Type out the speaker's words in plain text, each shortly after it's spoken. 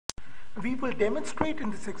We will demonstrate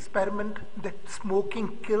in this experiment that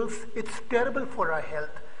smoking kills. It's terrible for our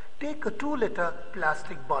health. Take a 2-liter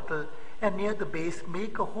plastic bottle and near the base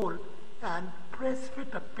make a hole and press fit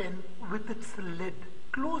a pen with its lid.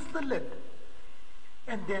 Close the lid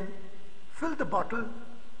and then fill the bottle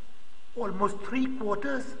almost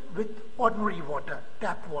 3/4 with ordinary water,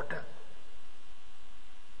 tap water.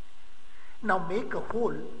 Now make a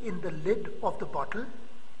hole in the lid of the bottle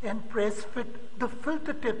and press fit the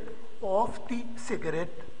filter tip of the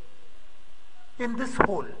cigarette in this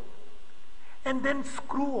hole and then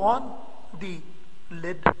screw on the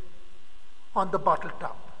lid on the bottle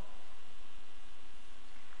top.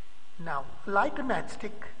 Now light a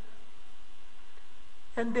matchstick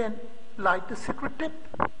and then light the cigarette tip.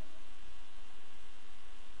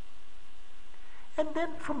 And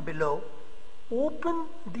then from below, open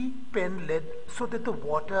the pen lid so that the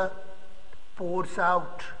water pours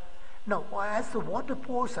out. Now, as the water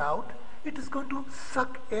pours out, it is going to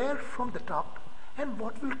suck air from the top, and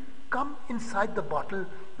what will come inside the bottle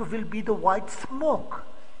will be the white smoke.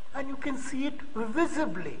 And you can see it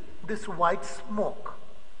visibly, this white smoke.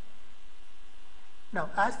 Now,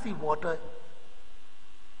 as the water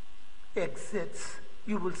exits,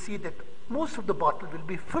 you will see that most of the bottle will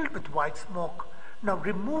be filled with white smoke. Now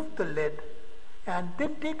remove the lid and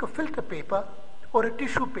then take a filter paper or a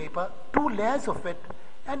tissue paper, 2 layers of it,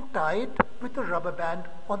 and tie it with a rubber band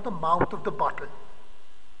on the mouth of the bottle.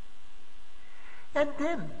 And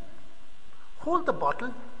then hold the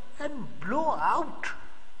bottle and blow out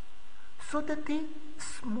so that the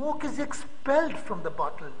smoke is expelled from the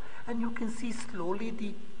bottle, and you can see slowly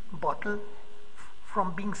the bottle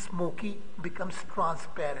from being smoky becomes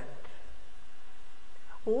transparent.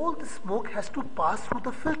 All the smoke has to pass through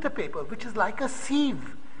the filter paper, which is like a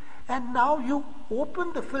sieve. And now you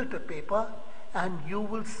open the filter paper and you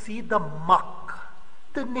will see the muck,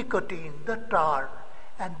 the nicotine, the tar.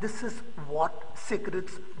 And this is what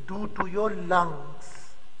cigarettes do to your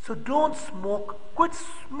lungs. So don't smoke, quit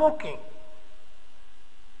smoking.